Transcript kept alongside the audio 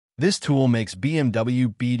This tool makes BMW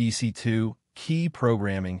BDC2 key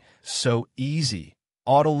programming so easy,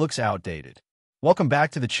 Autel looks outdated. Welcome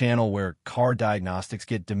back to the channel where car diagnostics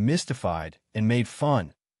get demystified and made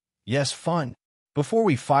fun. Yes, fun. Before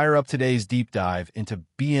we fire up today's deep dive into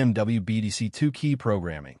BMW BDC2 key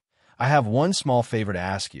programming, I have one small favor to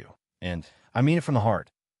ask you, and I mean it from the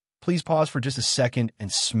heart. Please pause for just a second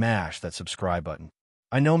and smash that subscribe button.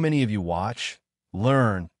 I know many of you watch,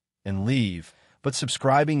 learn, and leave, but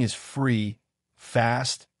subscribing is free,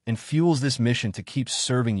 fast, and fuels this mission to keep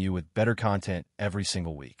serving you with better content every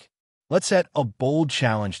single week. Let's set a bold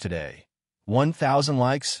challenge today. 1,000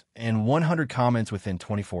 likes and 100 comments within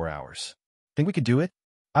 24 hours. Think we could do it?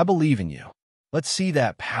 I believe in you. Let's see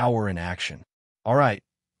that power in action. All right,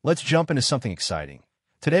 let's jump into something exciting.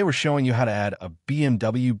 Today we're showing you how to add a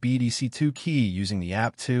BMW BDC2 key using the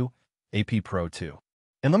APP2 APP2.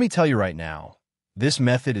 And let me tell you right now, this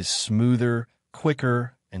method is smoother,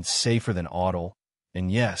 quicker, and safer than Autel. And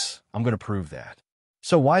yes, I'm going to prove that.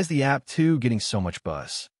 So why is the APP2 getting so much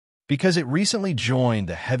buzz? Because it recently joined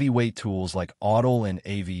the heavyweight tools like Autel and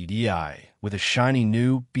APP2 with a shiny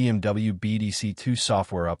new BMW BDC2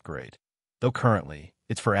 software upgrade, though currently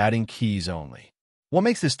it's for adding keys only. What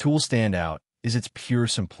makes this tool stand out is its pure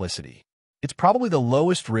simplicity. It's probably the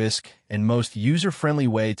lowest risk and most user-friendly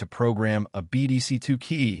way to program a BDC2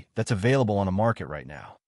 key that's available on the market right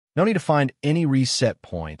now. No need to find any reset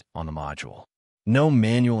point on the module. No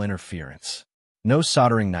manual interference. No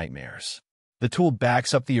soldering nightmares. The tool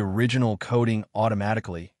backs up the original coding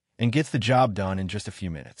automatically and gets the job done in just a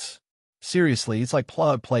few minutes. Seriously, it's like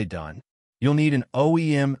plug, play, done. You'll need an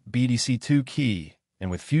OEM BDC2 key,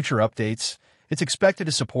 and with future updates, it's expected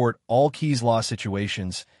to support all keys loss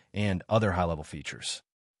situations and other high-level features.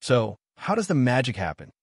 So, how does the magic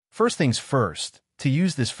happen? First things first, to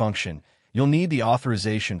use this function, you'll need the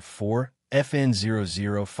authorization for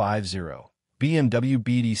FN0050, BMW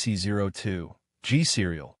BDC2,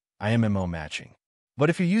 G-Serial, IMMO matching. But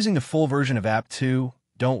if you're using the full version of APP2,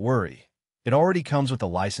 don't worry. It already comes with a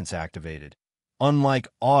license activated, unlike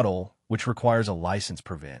Autel, which requires a license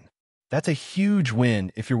per VIN. That's a huge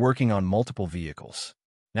win if you're working on multiple vehicles.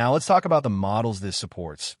 Now let's talk about the models this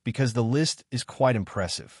supports, because the list is quite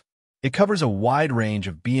impressive. It covers a wide range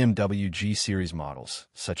of BMW G-Series models,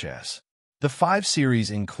 such as the 5 Series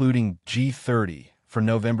including G30 from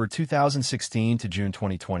November 2016 to June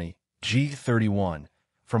 2020, G31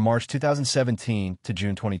 from March 2017 to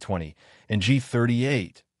June 2020, and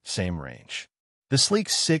G38, same range. The sleek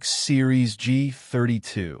 6 Series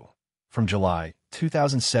G32 from July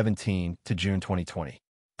 2017 to June 2020.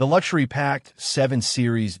 The luxury-packed 7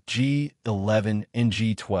 Series G11 and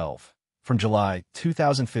G12 from July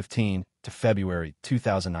 2015 to February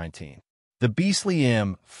 2019. The beastly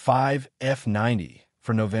M5 F90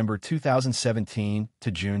 from November 2017 to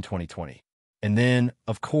June 2020. And then,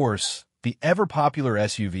 of course, the ever-popular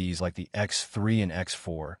SUVs like the X3 and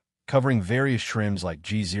X4, covering various trims like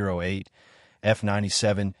G08,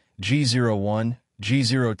 F97, G01,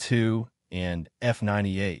 G02, and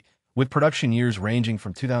F98, with production years ranging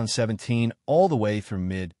from 2017 all the way through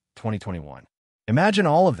mid-2021. Imagine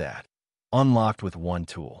all of that, unlocked with one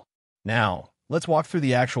tool. Now, let's walk through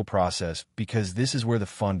the actual process because this is where the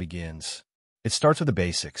fun begins. It starts with the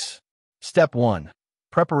basics. Step 1.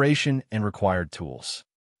 Preparation and required tools.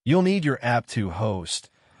 You'll need your APP2 host,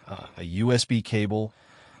 a USB cable,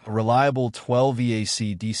 a reliable 12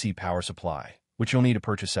 VAC DC power supply, which you'll need to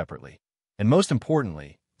purchase separately, and most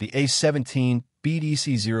importantly, the A17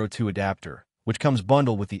 BDC02 adapter, which comes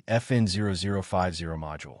bundled with the FN0050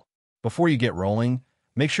 module. Before you get rolling,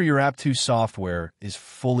 make sure your APP2 software is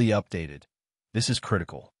fully updated. This is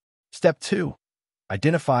critical. Step 2.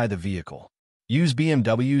 Identify the vehicle. Use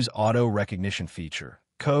BMW's auto recognition feature,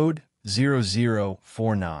 code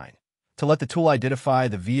 0049, to let the tool identify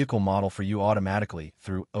the vehicle model for you automatically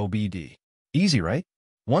through OBD. Easy, right?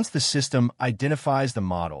 Once the system identifies the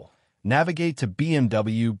model, navigate to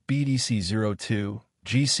BMW BDC2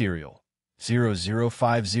 G-Serial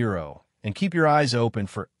 0050 and keep your eyes open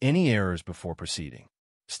for any errors before proceeding.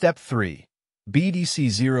 Step 3.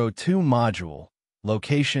 BDC02 module,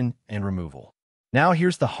 location and removal. Now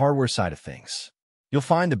here's the hardware side of things. You'll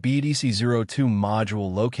find the BDC02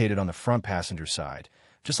 module located on the front passenger side,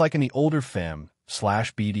 just like in the older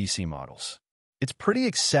FEM/BDC models. It's pretty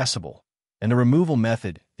accessible, and the removal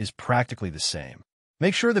method is practically the same.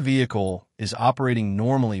 Make sure the vehicle is operating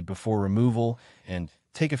normally before removal and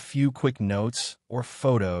take a few quick notes or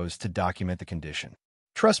photos to document the condition.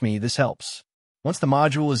 Trust me, this helps. Once the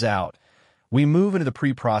module is out, we move into the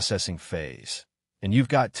pre-processing phase, and you've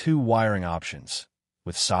got 2 wiring options,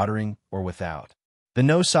 with soldering or without. The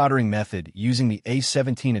no soldering method using the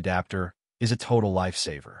A17 adapter is a total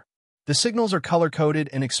lifesaver. The signals are color-coded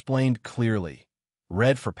and explained clearly.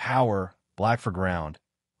 Red for power, black for ground,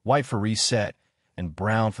 white for reset, and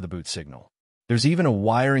brown for the boot signal. There's even a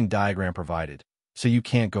wiring diagram provided, so you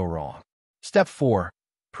can't go wrong. Step 4.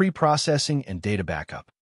 Pre-processing and data backup.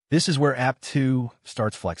 This is where APP2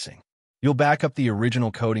 starts flexing. You'll back up the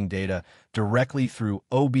original coding data directly through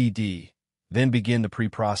OBD, then begin the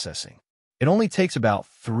pre-processing. It only takes about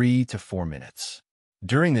 3 to 4 minutes.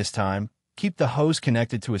 During this time, keep the host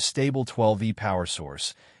connected to a stable 12V power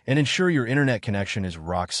source and ensure your internet connection is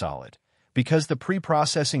rock solid, because the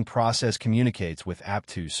pre-processing process communicates with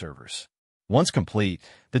APP2 servers. Once complete,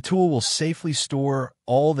 the tool will safely store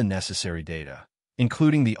all the necessary data,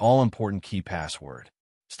 including the all-important key password.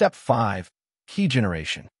 Step 5. Key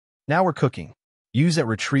generation. Now we're cooking. Use that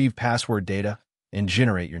retrieve password data and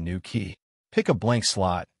generate your new key. Pick a blank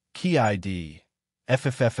slot, key ID,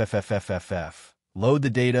 FFFFFFFF, load the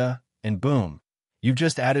data, and boom, you've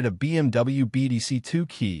just added a BMW BDC2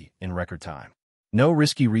 key in record time. No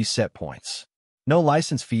risky reset points. No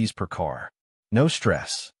license fees per car. No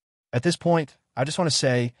stress. At this point, I just want to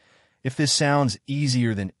say, if this sounds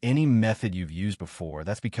easier than any method you've used before,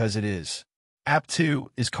 that's because it is. APP2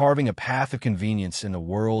 is carving a path of convenience in the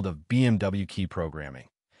world of BMW key programming.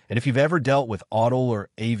 And if you've ever dealt with Autel or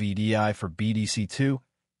AVDI for BDC2,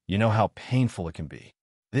 you know how painful it can be.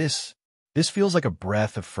 This feels like a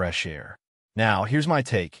breath of fresh air. Now, here's my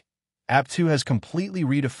take. APP2 has completely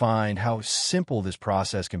redefined how simple this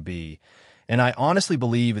process can be, and I honestly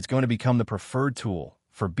believe it's going to become the preferred tool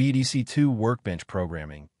for BDC2 workbench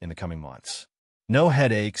programming in the coming months. No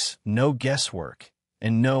headaches, no guesswork,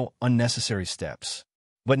 and no unnecessary steps.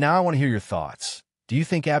 But now I want to hear your thoughts. Do you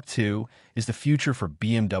think APP2 is the future for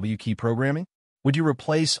BMW key programming? Would you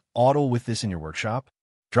replace Autel with this in your workshop?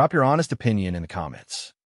 Drop your honest opinion in the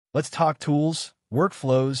comments. Let's talk tools,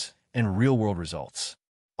 workflows, and real-world results.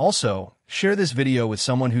 Also, share this video with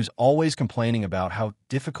someone who's always complaining about how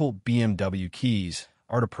difficult BMW keys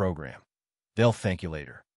are to program. They'll thank you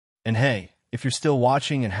later. And hey, if you're still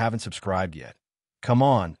watching and haven't subscribed yet, come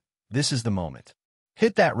on, this is the moment.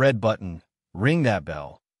 Hit that red button, ring that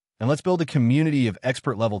bell, and let's build a community of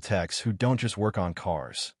expert-level techs who don't just work on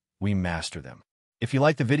cars, we master them. If you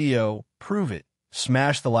like the video, prove it.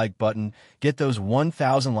 Smash the like button, get those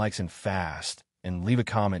 1,000 likes in fast, and leave a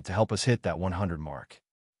comment to help us hit that 100 mark.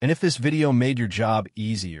 And if this video made your job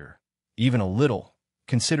easier, even a little,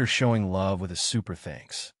 consider showing love with a super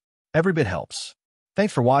thanks. Every bit helps.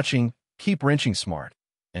 Thanks for watching, keep wrenching smart,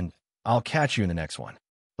 and I'll catch you in the next one.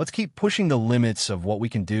 Let's keep pushing the limits of what we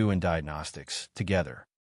can do in diagnostics together.